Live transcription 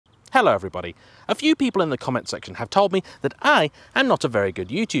Hello everybody. A few people in the comment section have told me that I am not a very good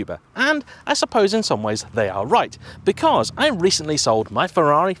YouTuber, and I suppose in some ways they are right, because I recently sold my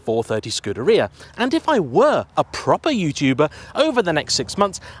Ferrari 430 Scuderia, and if I were a proper YouTuber, over the next 6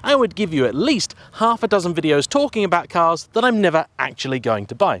 months I would give you at least half a dozen videos talking about cars that I'm never actually going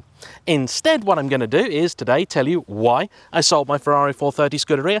to buy. Instead, what I'm going to do is today tell you why I sold my Ferrari 430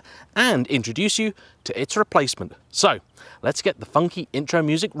 Scuderia and introduce you to its replacement. So, let's get the funky intro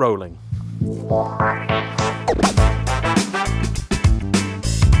music rolling.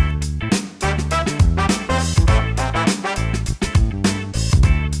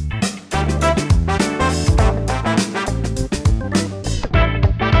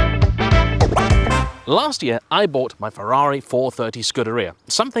 Last year, I bought my Ferrari 430 Scuderia,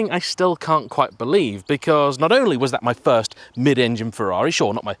 something I still can't quite believe, because not only was that my first mid-engine Ferrari,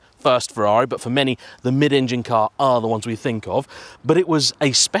 sure, not my first Ferrari, but for many, the mid-engine car are the ones we think of, but it was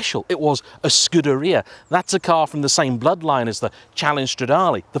a special, it was a Scuderia. That's a car from the same bloodline as the Challenge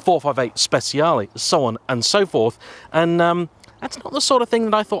Stradale, the 458 Speciale, so on and so forth, and that's not the sort of thing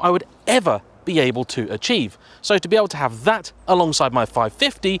that I thought I would ever be able to achieve. So to be able to have that alongside my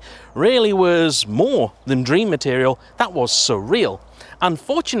 550 really was more than dream material. That was surreal.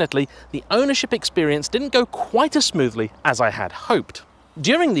 Unfortunately, the ownership experience didn't go quite as smoothly as I had hoped.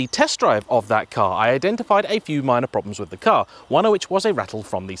 During the test drive of that car, I identified a few minor problems with the car, one of which was a rattle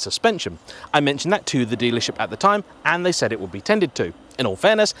from the suspension. I mentioned that to the dealership at the time, and they said it would be tended to. In all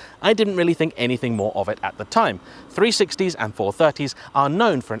fairness, I didn't really think anything more of it at the time. 360s and 430s are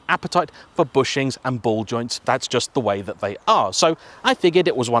known for an appetite for bushings and ball joints. That's just the way that they are. So I figured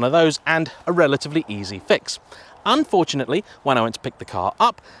it was one of those and a relatively easy fix. Unfortunately, when I went to pick the car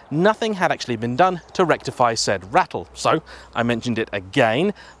up, nothing had actually been done to rectify said rattle. So I mentioned it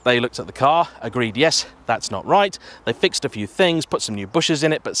again. They looked at the car, agreed, yes, that's not right. They fixed a few things, put some new bushes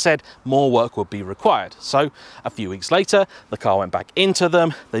in it, but said more work would be required. So a few weeks later, the car went back into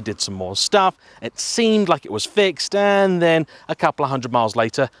them. They did some more stuff. It seemed like it was fixed, and then a couple of 100 miles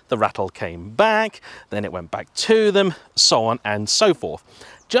later, the rattle came back. Then it went back to them, so on and so forth.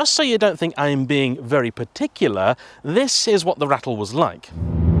 Just so you don't think I am being very particular, this is what the rattle was like.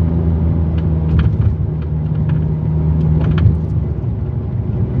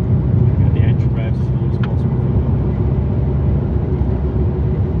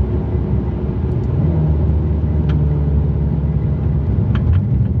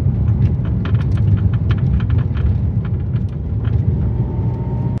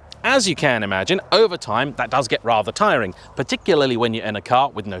 As you can imagine, over time that does get rather tiring, particularly when you're in a car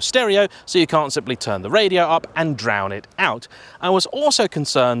with no stereo, so you can't simply turn the radio up and drown it out. I was also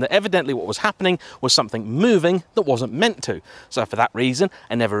concerned that evidently what was happening was something moving that wasn't meant to. So for that reason,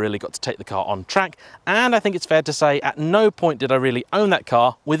 I never really got to take the car on track, and I think it's fair to say at no point did I really own that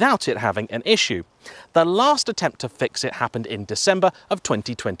car without it having an issue. The last attempt to fix it happened in December of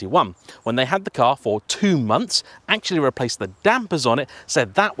 2021, when they had the car for 2 months, actually replaced the dampers on it,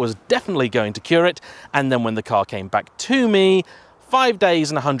 said that was definitely going to cure it, and then when the car came back to me, 5 days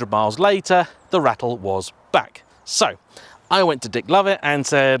and 100 miles later, the rattle was back. So I went to Dick Lovett and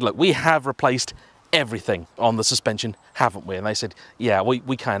said, look, we have replaced everything on the suspension, haven't we? And they said, yeah,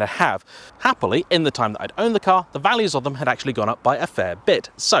 we kind of have. Happily, in the time that I'd owned the car, the values of them had actually gone up by a fair bit.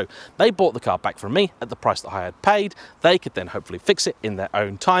 So they bought the car back from me at the price that I had paid. They could then hopefully fix it in their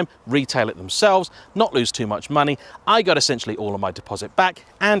own time, retail it themselves, not lose too much money. I got essentially all of my deposit back,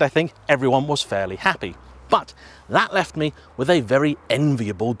 and I think everyone was fairly happy. But that left me with a very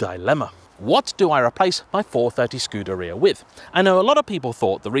enviable dilemma. What do I replace my 430 Scuderia with? I know a lot of people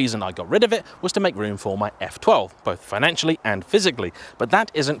thought the reason I got rid of it was to make room for my F12, both financially and physically, but that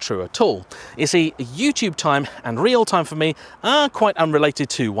isn't true at all. You see, YouTube time and real time for me are quite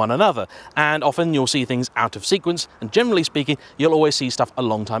unrelated to one another, and often you'll see things out of sequence, and generally speaking, you'll always see stuff a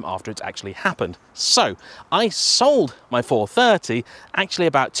long time after it's actually happened. So I sold my 430 actually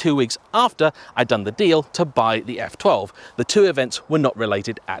about 2 weeks after I'd done the deal to buy the F12. The two events were not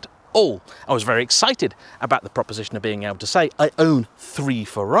related at all. I was very excited about the proposition of being able to say I own 3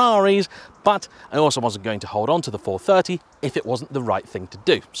 Ferraris, but I also wasn't going to hold on to the 430 if it wasn't the right thing to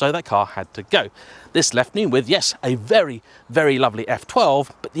do. So that car had to go. This left me with, yes, a very, very lovely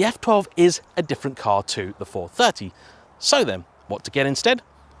F12, but the F12 is a different car to the 430. So then, what to get instead?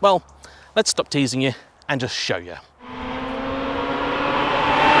 Well, let's stop teasing you and just show you.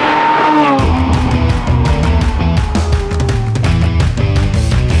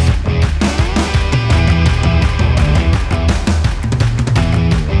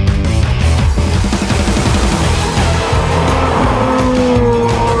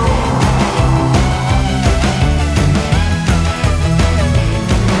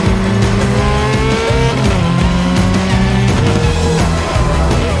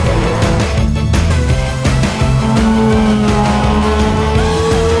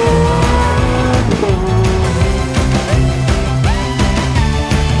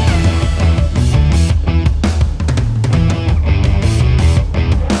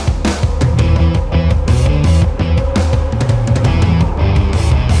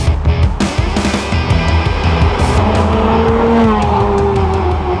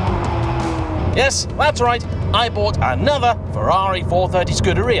 Yes, that's right, I bought another Ferrari 430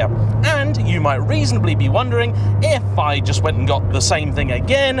 Scuderia. And you might reasonably be wondering, if I just went and got the same thing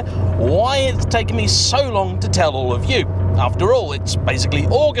again, why it's taken me so long to tell all of you. After all, it's basically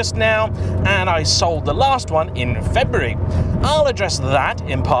August now, and I sold the last one in February. I'll address that,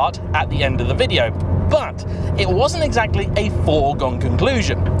 in part, at the end of the video. But it wasn't exactly a foregone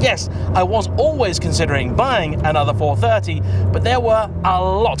conclusion. Yes, I was always considering buying another 430, but there were a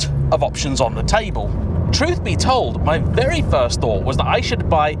lot of options on the table. Truth be told, my very first thought was that I should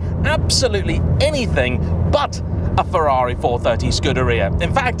buy absolutely anything but a Ferrari 430 Scuderia.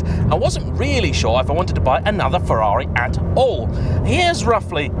 In fact, I wasn't really sure if I wanted to buy another Ferrari at all. Here's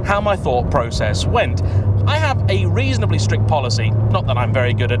roughly how my thought process went. I have a reasonably strict policy, not that I'm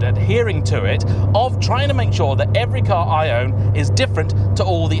very good at adhering to it, of trying to make sure that every car I own is different to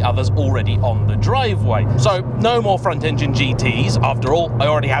all the others already on the driveway. So no more front-engine GTs. After all, I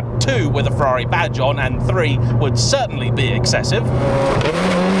already had 2 with a Ferrari badge on, and 3 would certainly be excessive.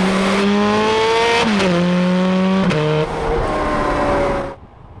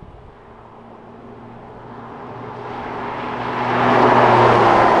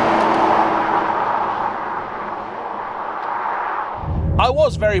 I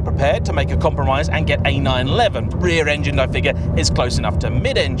was very prepared to make a compromise and get a 911. Rear-engined, I figure, is close enough to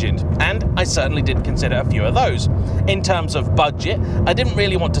mid-engined, and I certainly did consider a few of those. In terms of budget, I didn't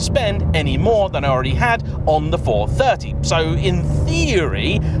really want to spend any more than I already had on the 430. So in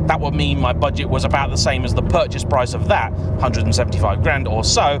theory, that would mean my budget was about the same as the purchase price of that, 175 grand or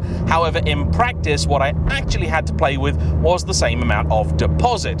so. However, in practice, what I actually had to play with was the same amount of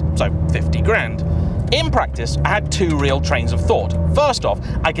deposit, so 50 grand. In practice, I had 2 real trains of thought. First off,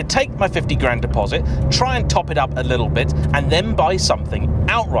 I could take my 50 grand deposit, try and top it up a little bit, and then buy something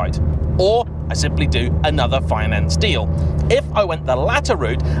outright. Or I simply do another finance deal. If I went the latter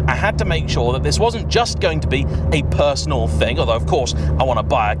route, I had to make sure that this wasn't just going to be a personal thing, although of course I want to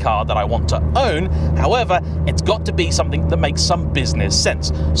buy a car that I want to own. However, it's got to be something that makes some business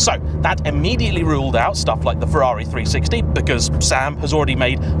sense. So that immediately ruled out stuff like the Ferrari 360, because Sam has already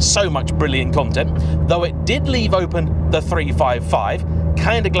made so much brilliant content, though it did leave open the 355.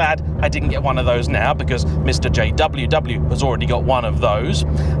 Kind of glad I didn't get one of those now, because Mr. JWW has already got one of those.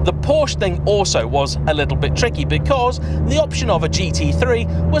 The Porsche thing also was a little bit tricky, because the option of a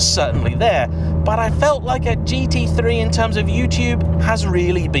GT3 was certainly there, but I felt like a GT3 in terms of YouTube has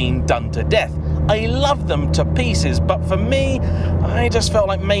really been done to death. I love them to pieces, but for me, I just felt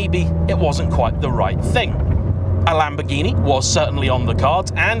like maybe it wasn't quite the right thing. A Lamborghini was certainly on the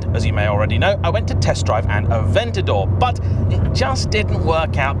cards, and as you may already know, I went to test drive an Aventador, but it just didn't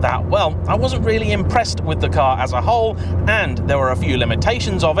work out that well. I wasn't really impressed with the car as a whole, and there were a few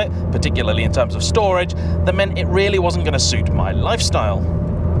limitations of it, particularly in terms of storage, that meant it really wasn't going to suit my lifestyle.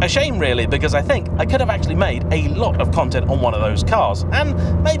 A shame really, because I think I could have actually made a lot of content on one of those cars,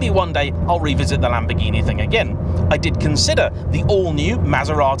 and maybe one day I'll revisit the Lamborghini thing again. I did consider the all-new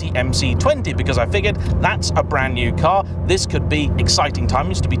Maserati MC20, because I figured that's a brand new car. This could be exciting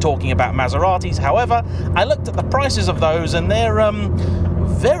times to be talking about Maseratis. However, I looked at the prices of those, and they're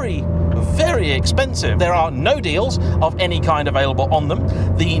very expensive. There are no deals of any kind available on them.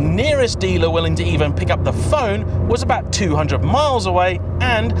 The nearest dealer willing to even pick up the phone was about 200 miles away,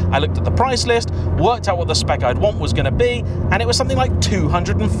 and I looked at the price list, worked out what the spec I'd want was going to be, and it was something like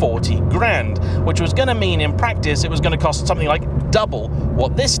 240 grand, which was going to mean in practice it was going to cost something like double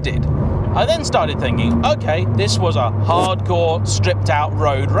what this did. I then started thinking, okay, this was a hardcore, stripped-out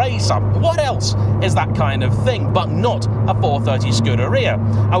road racer. What else is that kind of thing but not a 430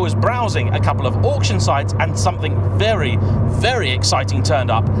 Scuderia? I was browsing a couple of auction sites, and something very exciting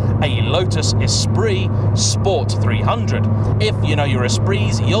turned up, a Lotus Esprit Sport 300. If you know your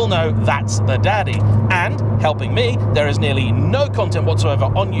Esprits, you'll know that's the daddy. And, helping me, there is nearly no content whatsoever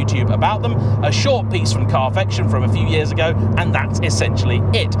on YouTube about them, a short piece from CarVertical from a few years ago, and that's essentially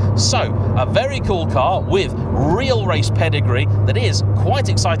it. So, a very cool car with real race pedigree that is quite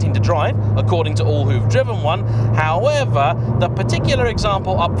exciting to drive, according to all who've driven one. However, the particular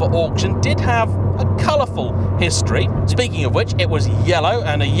example up for auction did have a colourful history. Speaking of which, it was yellow,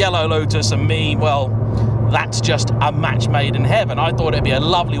 and a yellow Lotus and me, well, that's just a match made in heaven. I thought it'd be a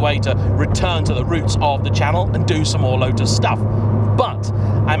lovely way to return to the roots of the channel and do some more Lotus stuff. But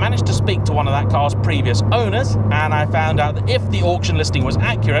I managed to speak to one of that car's previous owners, and I found out that if the auction listing was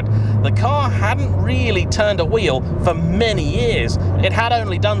accurate, the car hadn't really turned a wheel for many years. It had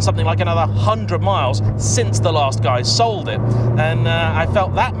only done something like another 100 miles since the last guy sold it. And I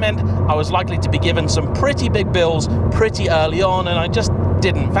felt that meant I was likely to be given some pretty big bills pretty early on, and I just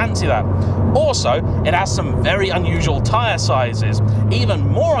didn't fancy that. Also, it has some very unusual tyre sizes, even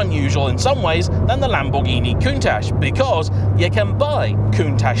more unusual in some ways than the Lamborghini Countach, because you can buy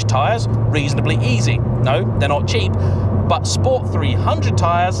Countach tyres reasonably easy. No, they're not cheap, but Sport 300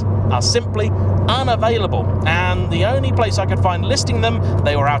 tyres are simply unavailable, and the only place I could find listing them,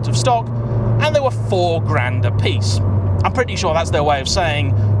 they were out of stock, and they were $4 grand a piece. I'm pretty sure that's their way of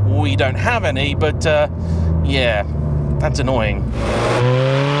saying we don't have any, but yeah, that's annoying.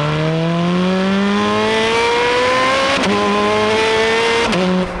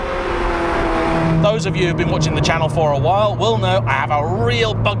 Those of you who've been watching the channel for a while will know I have a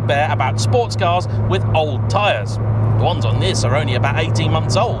real bugbear about sports cars with old tyres. The ones on this are only about 18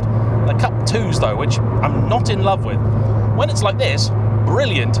 months old. They're Cup 2s though, which I'm not in love with. When it's like this,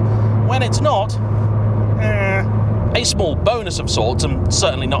 brilliant. When it's not, a small bonus of sorts, and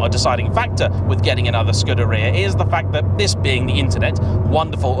certainly not a deciding factor with getting another Scuderia, is the fact that this being the internet,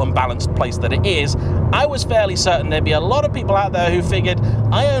 wonderful and balanced place that it is, I was fairly certain there'd be a lot of people out there who figured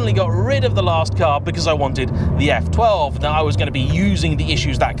I only got rid of the last car because I wanted the F12, and I was going to be using the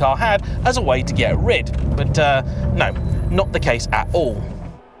issues that car had as a way to get rid. But no, not the case at all.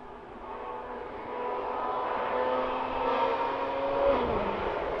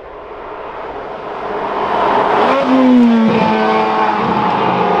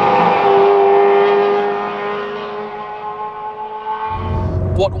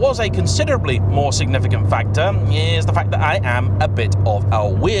 What was a considerably more significant factor is the fact that I am a bit of a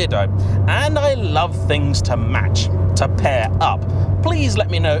weirdo, and I love things to match, to pair up. Please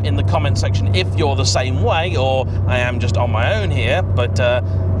let me know in the comment section if you're the same way, or I am just on my own here, but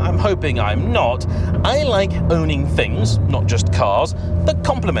I'm hoping I'm not. I like owning things, not just cars, that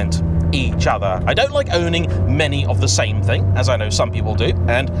complement each other. I don't like owning many of the same thing, as I know some people do,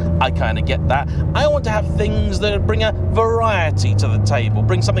 and I kind of get that. I want to have things that bring a variety to the table,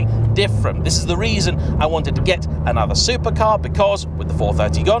 bring something different. This is the reason I wanted to get another supercar, because with the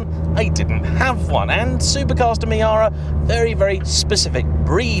 430 gone, I didn't have one, and supercars to me are a very, very specific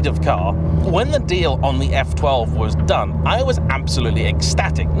breed of car. When the deal on the F12 was done, I was absolutely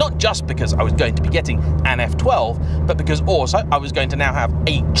ecstatic, not just because I was going to be getting an F12, but because also I was going to now have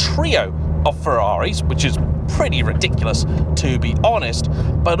a trio of Ferraris, which is pretty ridiculous to be honest,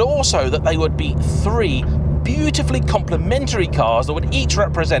 but also that they would be three beautifully complementary cars that would each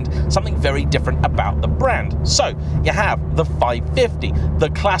represent something very different about the brand. So you have the 550,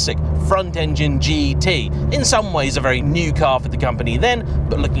 the classic front-engine GT, in some ways a very new car for the company then,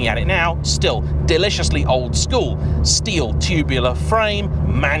 but looking at it now, still deliciously old school. Steel tubular frame,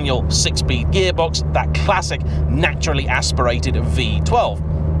 manual 6-speed gearbox, that classic naturally aspirated V12.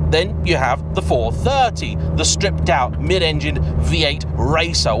 Then you have the 430, the stripped-out mid-engined V8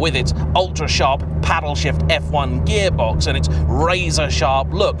 racer with its ultra-sharp paddle-shift F1 gearbox and its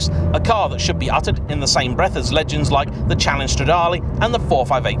razor-sharp looks, a car that should be uttered in the same breath as legends like the Challenge Stradale and the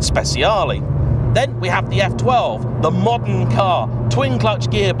 458 Speciale. Then we have the F12, the modern car, twin-clutch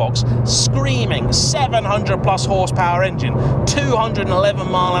gearbox, screaming 700 plus horsepower engine,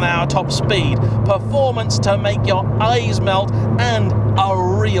 211 mile/hour top speed, performance to make your eyes melt, and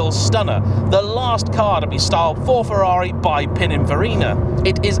a real stunner. The last car to be styled for Ferrari by Pininfarina.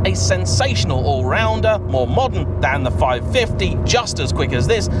 It is a sensational all-rounder, more modern than the 550, just as quick as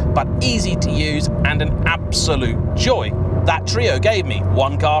this, but easy to use and an absolute joy. That trio gave me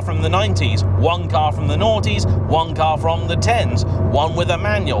one car from the 90s, one car from the noughties, one car from the 10s, one with a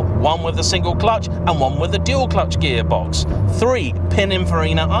manual, one with a single clutch, and one with a dual clutch gearbox. Three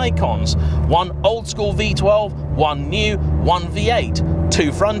Pininfarina icons, one old school V12, one new, one V8,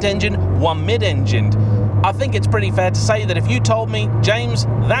 two front engine, one mid-engined. I think it's pretty fair to say that if you told me, James,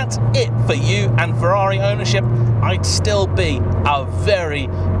 that's it for you and Ferrari ownership, I'd still be a very,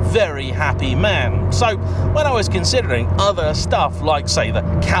 very happy man. So when I was considering other stuff like, say, the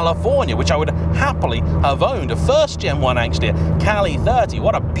California, which I would happily have owned, a first-gen one actually, a Cali 30,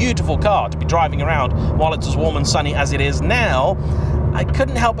 what a beautiful car to be driving around while it's as warm and sunny as it is now, I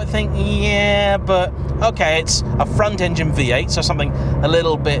couldn't help but think, yeah, but okay, it's a front-engine V8, so something a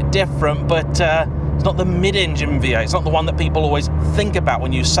little bit different, but it's not the mid-engine V8, it's not the one that people always think about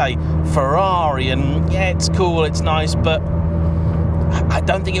when you say Ferrari, and yeah, it's cool, it's nice, but I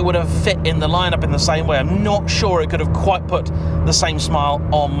don't think it would have fit in the lineup in the same way. I'm not sure it could have quite put the same smile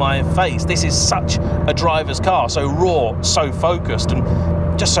on my face. This is such a driver's car, so raw, so focused,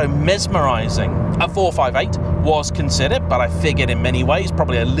 and just so mesmerizing. A 458 was considered, but I figured in many ways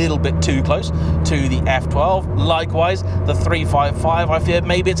probably a little bit too close to the F12. Likewise, the 355, I feared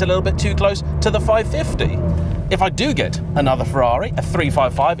maybe it's a little bit too close to the 550. If I do get another Ferrari, a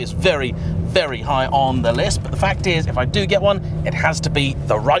 355 is very, very high on the list, but the fact is, if I do get one, it has to be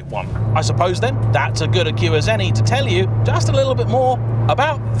the right one. I suppose then, that's a good a cue as any to tell you just a little bit more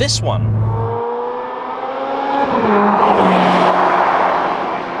about this one.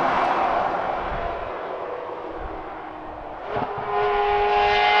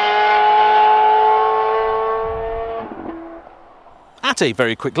 At a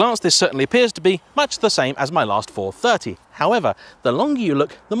very quick glance, this certainly appears to be much the same as my last 430. However, the longer you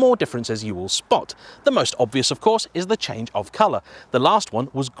look, the more differences you will spot. The most obvious, of course, is the change of colour. The last one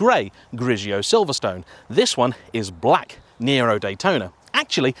was grey, Grigio Silverstone. This one is black, Nero Daytona.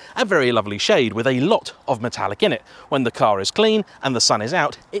 Actually, a very lovely shade with a lot of metallic in it. When the car is clean and the sun is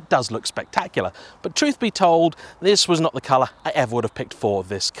out, it does look spectacular. But truth be told, this was not the colour I ever would have picked for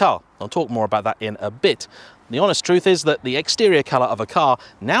this car. I'll talk more about that in a bit. The honest truth is that the exterior colour of a car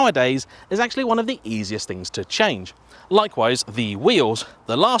nowadays is actually one of the easiest things to change. Likewise, the wheels.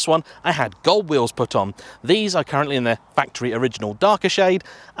 The last one, I had gold wheels put on. These are currently in their factory original darker shade,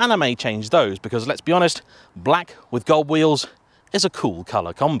 and I may change those because, let's be honest, black with gold wheels is a cool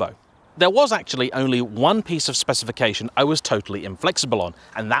colour combo. There was actually only one piece of specification I was totally inflexible on,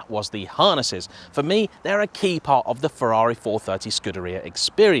 and that was the harnesses. For me, they're a key part of the Ferrari 430 Scuderia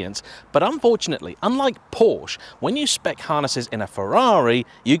experience, but unfortunately, unlike Porsche, when you spec harnesses in a Ferrari,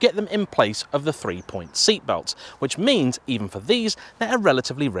 you get them in place of the 3-point seat belts, which means, even for these, they're a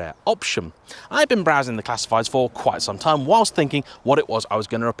relatively rare option. I've been browsing the classifieds for quite some time whilst thinking what it was I was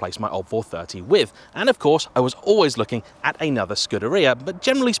going to replace my old 430 with, and of course, I was always looking at another Scuderia, but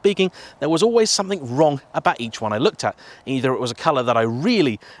generally speaking, there was always something wrong about each one I looked at. Either it was a colour that I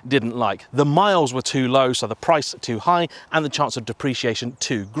really didn't like, the miles were too low, so the price too high, and the chance of depreciation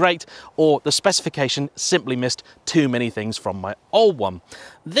too great, or the specification simply missed too many things from my old one.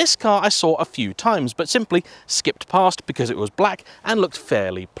 This car I saw a few times, but simply skipped past because it was black and looked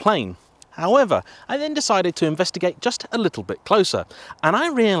fairly plain. However, I then decided to investigate just a little bit closer, and I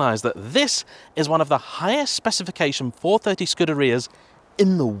realised that this is one of the highest specification 430 Scuderias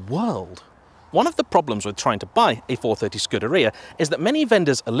in the world. One of the problems with trying to buy a 430 Scuderia is that many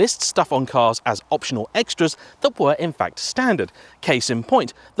vendors list stuff on cars as optional extras that were in fact standard. Case in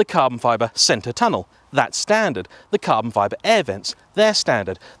point, the carbon fibre centre tunnel. That's standard. The carbon fibre air vents, they're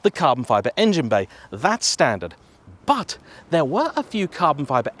standard. The carbon fibre engine bay, that's standard. But there were a few carbon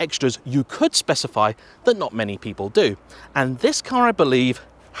fibre extras you could specify that not many people do. And this car, I believe,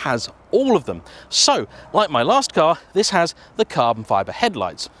 has all of them. So, like my last car, this has the carbon fibre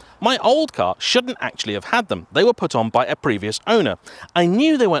headlights. My old car shouldn't actually have had them. They were put on by a previous owner. I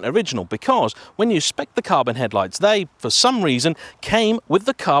knew they weren't original because when you spec the carbon headlights, they, for some reason, came with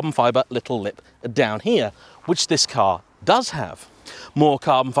the carbon fibre little lip down here, which this car does have. More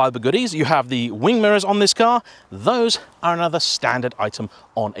carbon fibre goodies, you have the wing mirrors on this car. Those are another standard item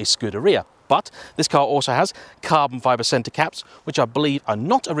on a Scuderia. But this car also has carbon fibre centre caps, which I believe are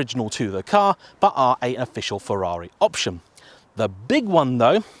not original to the car, but are an official Ferrari option. The big one,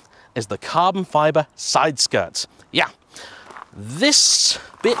 though, is the carbon fibre side skirts. Yeah, this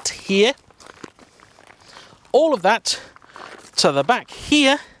bit here, all of that to the back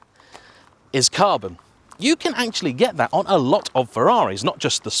here is carbon. You can actually get that on a lot of Ferraris, not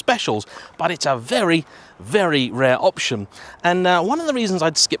just the specials, but it's a very, very rare option. And one of the reasons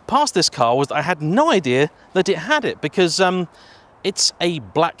I'd skip past this car was that I had no idea that it had it, because it's a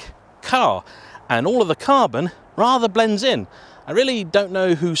black car and all of the carbon rather blends in. I really don't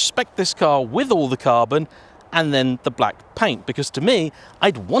know who spec'd this car with all the carbon and then the black paint, because to me,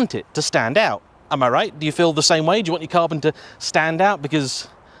 I'd want it to stand out. Am I right? Do you feel the same way? Do you want your carbon to stand out? Because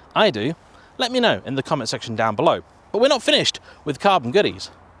I do. Let me know in the comment section down below. But we're not finished with carbon goodies.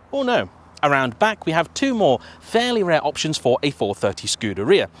 Oh no. Around back we have two more fairly rare options for a 430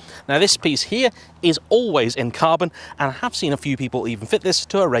 Scuderia. Now this piece here is always in carbon, and I have seen a few people even fit this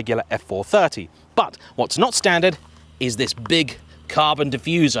to a regular F430. But what's not standard is this big carbon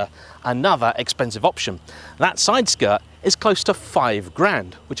diffuser, another expensive option. That side skirt is close to $5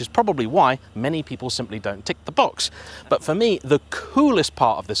 grand, which is probably why many people simply don't tick the box. But for me, the coolest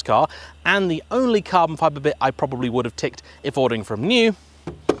part of this car, and the only carbon fibre bit I probably would have ticked if ordering from new,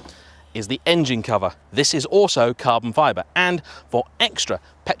 is the engine cover. This is also carbon fibre, and for extra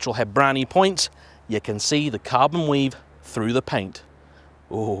petrol head brownie points, you can see the carbon weave through the paint.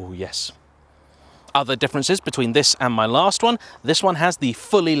 Oh yes. Other differences between this and my last one: this one has the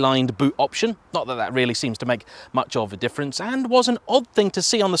fully lined boot option. Not that that really seems to make much of a difference, and was an odd thing to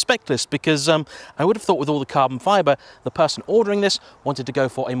see on the spec list, because I would have thought with all the carbon fibre, the person ordering this wanted to go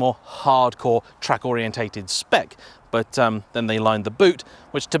for a more hardcore track orientated spec. But then they lined the boot,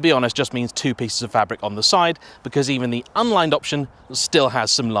 which to be honest just means 2 pieces of fabric on the side, because even the unlined option still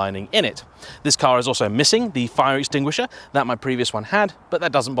has some lining in it. This car is also missing the fire extinguisher that my previous one had, but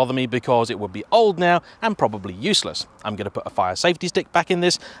that doesn't bother me because it would be old now and probably useless. I'm going to put a fire safety stick back in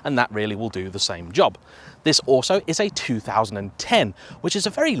this, and that really will do the same job. This also is a 2010, which is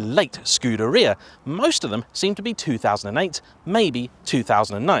a very late Scuderia. Most of them seem to be 2008, maybe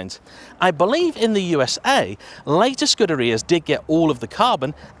 2009s. I believe in the USA, later Scuderias did get all of the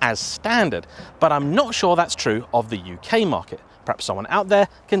carbon as standard, but I'm not sure that's true of the UK market. Perhaps someone out there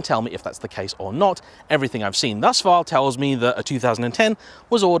can tell me if that's the case or not. Everything I've seen thus far tells me that a 2010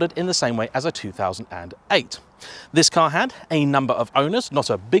 was ordered in the same way as a 2008. This car had a number of owners, not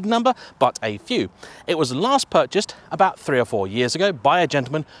a big number, but a few. It was last purchased about 3 or 4 years ago by a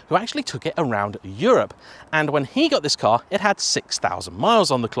gentleman who actually took it around Europe. And when he got this car, it had 6,000 miles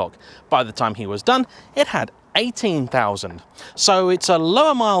on the clock. By the time he was done, it had 18,000. So it's a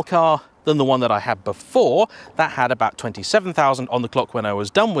lower mile car than the one that I had before. That had about 27,000 on the clock when I was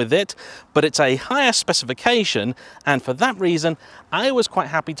done with it, but it's a higher specification, and for that reason I was quite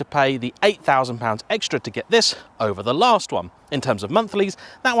happy to pay the £8,000 extra to get this over the last one. In terms of monthlies,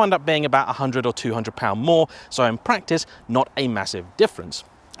 that wound up being about £100 or £200 more, so in practice not a massive difference.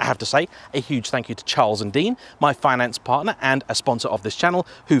 I have to say a huge thank you to Charles and Dean, my finance partner and a sponsor of this channel,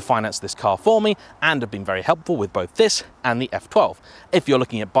 who financed this car for me and have been very helpful with both this and the F12. If you're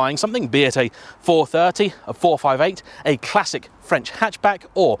looking at buying something, be it a 430, a 458, a classic French hatchback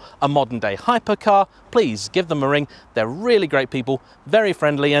or a modern day hypercar, please give them a ring. They're really great people, very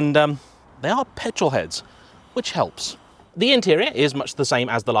friendly, and they are petrol heads, which helps. The interior is much the same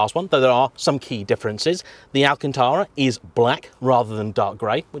as the last one, though there are some key differences. The Alcantara is black rather than dark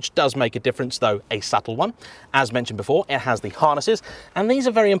grey, which does make a difference, though a subtle one. As mentioned before, it has the harnesses, and these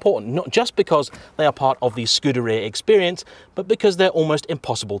are very important, not just because they are part of the Scuderia experience, but because they're almost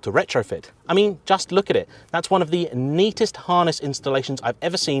impossible to retrofit. I mean, just look at it. That's one of the neatest harness installations I've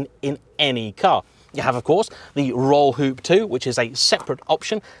ever seen in any car. You have, of course, the roll hoop too, which is a separate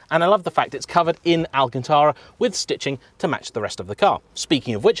option, and I love the fact it's covered in Alcantara with stitching to match the rest of the car.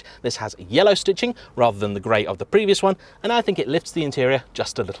 Speaking of which, this has yellow stitching rather than the grey of the previous one, and I think it lifts the interior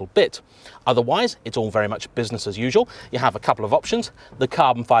just a little bit. Otherwise, it's all very much business as usual. You have a couple of options: the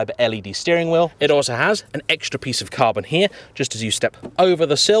carbon fibre LED steering wheel. It also has an extra piece of carbon here, just as you step over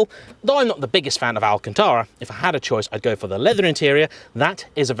the sill. Though I'm not the biggest fan of Alcantara, if I had a choice, I'd go for the leather interior. That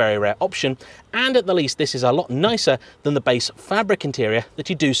is a very rare option, and at the least this is a lot nicer than the base fabric interior that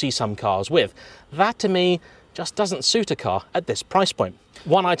you do see some cars with. That to me just doesn't suit a car at this price point.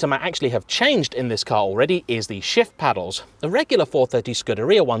 One item I actually have changed in this car already is the shift paddles. The regular 430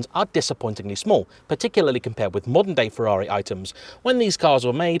 Scuderia ones are disappointingly small, particularly compared with modern day Ferrari items. When these cars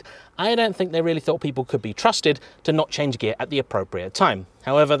were made, I don't think they really thought people could be trusted to not change gear at the appropriate time.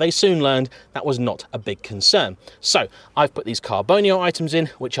 However, they soon learned that was not a big concern. So I've put these Carbonio items in,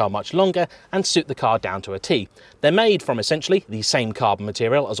 which are much longer and suit the car down to a T. They're made from essentially the same carbon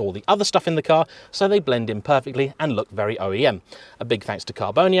material as all the other stuff in the car, so they blend in perfectly and look very OEM. A big thanks to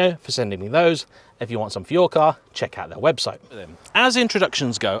Carbonio for sending me those. If you want some for your car, check out their website. As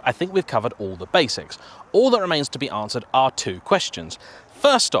introductions go, I think we've covered all the basics. All that remains to be answered are 2 questions.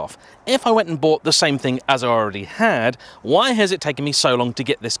 First off, if I went and bought the same thing as I already had, why has it taken me so long to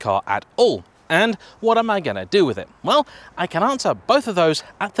get this car at all? And what am I going to do with it? Well, I can answer both of those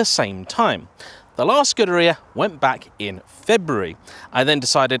at the same time. The last Scuderia went back in February. I then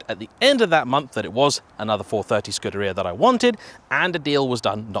decided at the end of that month that it was another 430 Scuderia that I wanted, and a deal was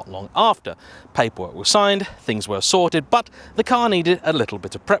done not long after. Paperwork was signed, things were sorted, but the car needed a little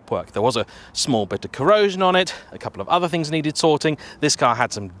bit of prep work. There was a small bit of corrosion on it, a couple of other things needed sorting. This car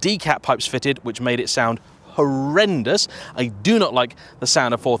had some decap pipes fitted, which made it sound horrendous. I do not like the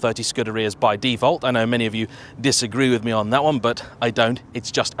sound of 430 Scuderias by default. I know many of you disagree with me on that one, but I don't.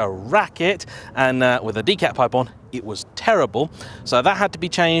 It's just a racket, and with a decap pipe on, it was terrible. So that had to be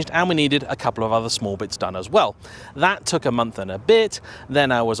changed, and we needed a couple of other small bits done as well. That took a month and a bit.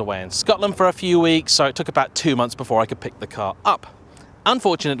 Then I was away in Scotland for a few weeks, so it took about 2 months before I could pick the car up.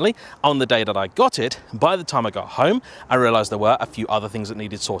 Unfortunately, on the day that I got it, by the time I got home, I realised there were a few other things that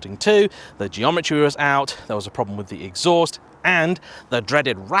needed sorting too. The geometry was out, there was a problem with the exhaust. and the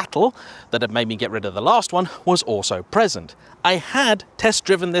dreaded rattle that had made me get rid of the last one was also present. I had test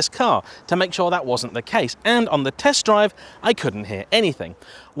driven this car to make sure that wasn't the case, and on the test drive I couldn't hear anything.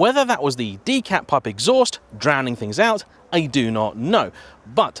 Whether that was the decat pipe exhaust drowning things out, I do not know,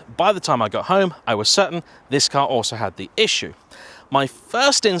 but by the time I got home I was certain this car also had the issue. My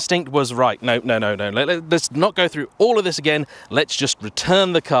first instinct was, right, no, let's not go through all of this again, let's just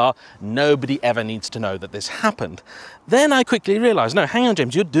return the car, nobody ever needs to know that this happened. Then I quickly realised, no, hang on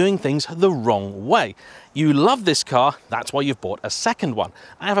James, you're doing things the wrong way. You love this car, that's why you've bought a second one.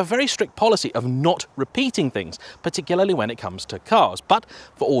 I have a very strict policy of not repeating things, particularly when it comes to cars, but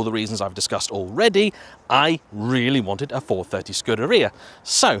for all the reasons I've discussed already, I really wanted a 430 Scuderia.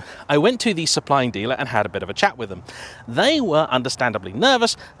 So I went to the supplying dealer and had a bit of a chat with them. They were understandably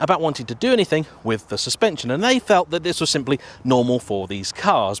nervous about wanting to do anything with the suspension, and they felt that this was simply normal for these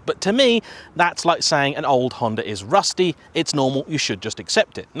cars. But to me, that's like saying an old Honda is rusty, it's normal, you should just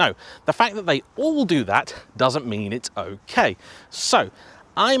accept it. No, the fact that they all do that doesn't mean it's okay. So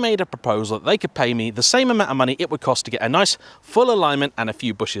I made a proposal that they could pay me the same amount of money it would cost to get a nice full alignment and a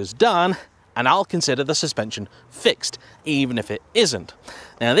few bushes done, and I'll consider the suspension fixed, even if it isn't.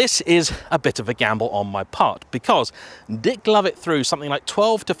 Now this is a bit of a gamble on my part, because Dick Lovett threw something like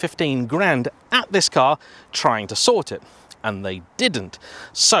 12 to 15 grand at this car trying to sort it, and they didn't.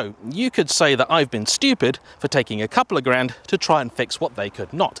 So you could say that I've been stupid for taking a couple of grand to try and fix what they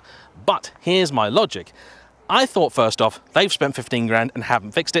could not. But here's my logic. I thought first off, they've spent 15 grand and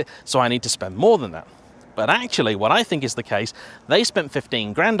haven't fixed it, so I need to spend more than that. But actually what I think is the case, they spent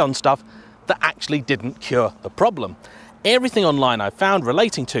 15 grand on stuff that actually didn't cure the problem. Everything online I've found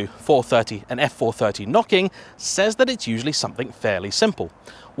relating to 430 and F430 knocking says that it's usually something fairly simple.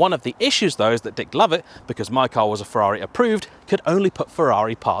 One of the issues though is that Dick Lovett, because my car was a Ferrari approved, could only put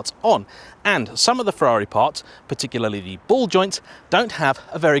Ferrari parts on. And some of the Ferrari parts, particularly the ball joints, don't have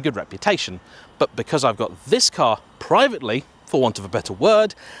a very good reputation. But because I've got this car privately, for want of a better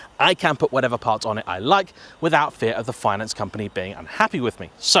word, I can put whatever parts on it I like without fear of the finance company being unhappy with me.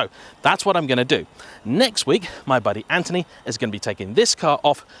 So that's what I'm going to do. Next week, my buddy Antony is going to be taking this car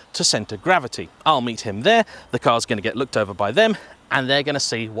off to Centre Gravity. I'll meet him there, the car's going to get looked over by them, and they're going to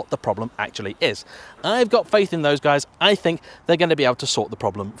see what the problem actually is. I've got faith in those guys. I think they're going to be able to sort the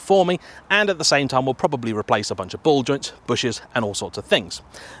problem for me, and at the same time we'll probably replace a bunch of ball joints, bushes and all sorts of things.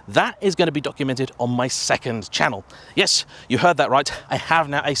 That is going to be documented on my second channel. Yes, you heard that right, I have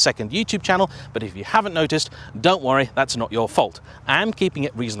now a second YouTube channel, but if you haven't noticed, don't worry, that's not your fault. I am keeping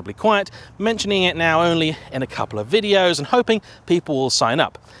it reasonably quiet, mentioning it now only in a couple of videos and hoping people will sign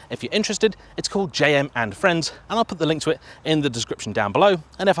up. If you're interested, it's called JayEmm and Friends, and I'll put the link to it in the description down below,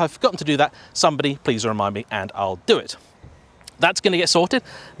 and if I've forgotten to do that, somebody please remind me and I'll do it. That's going to get sorted.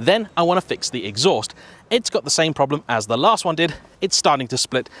 Then I want to fix the exhaust. It's got the same problem as the last one did. It's starting to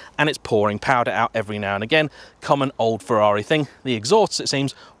split and it's pouring powder out every now and again. Common old Ferrari thing. The exhausts, it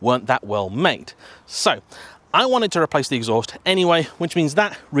seems, weren't that well made. So I wanted to replace the exhaust anyway, which means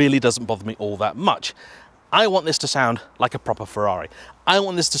that really doesn't bother me all that much. I want this to sound like a proper Ferrari. I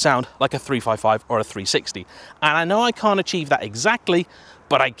want this to sound like a 355 or a 360. And I know I can't achieve that exactly,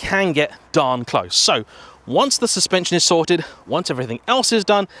 but I can get darn close. So once the suspension is sorted, once everything else is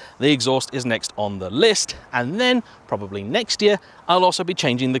done, the exhaust is next on the list. And then probably next year, I'll also be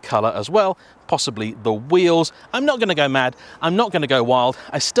changing the color as well, possibly the wheels. I'm not gonna go mad. I'm not gonna go wild.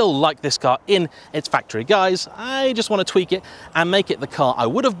 I still like this car in its factory guise. I just want to tweak it and make it the car I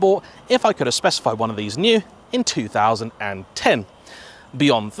would have bought if I could have specified one of these new in 2010.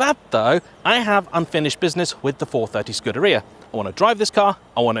 Beyond that though, I have unfinished business with the 430 Scuderia. I want to drive this car,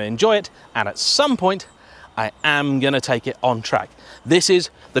 I want to enjoy it, and at some point, I am going to take it on track. This is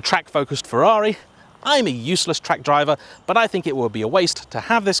the track-focused Ferrari. I'm a useless track driver, but I think it will be a waste to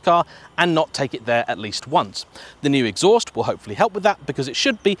have this car and not take it there at least once. The new exhaust will hopefully help with that, because it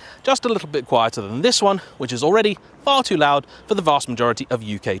should be just a little bit quieter than this one, which is already far too loud for the vast majority of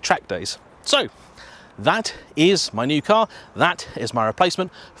UK track days. So that is my new car. That is my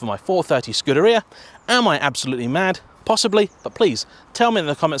replacement for my 430 Scuderia. Am I absolutely mad? Possibly, but please tell me in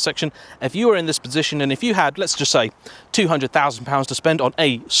the comment section if you were in this position and if you had, let's just say, £200,000 to spend on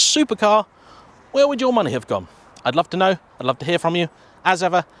a supercar, where would your money have gone? I'd love to know. I'd love to hear from you. As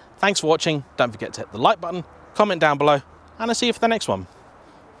ever, thanks for watching. Don't forget to hit the like button, comment down below, and I'll see you for the next one.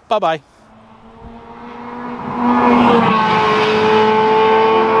 Bye-bye.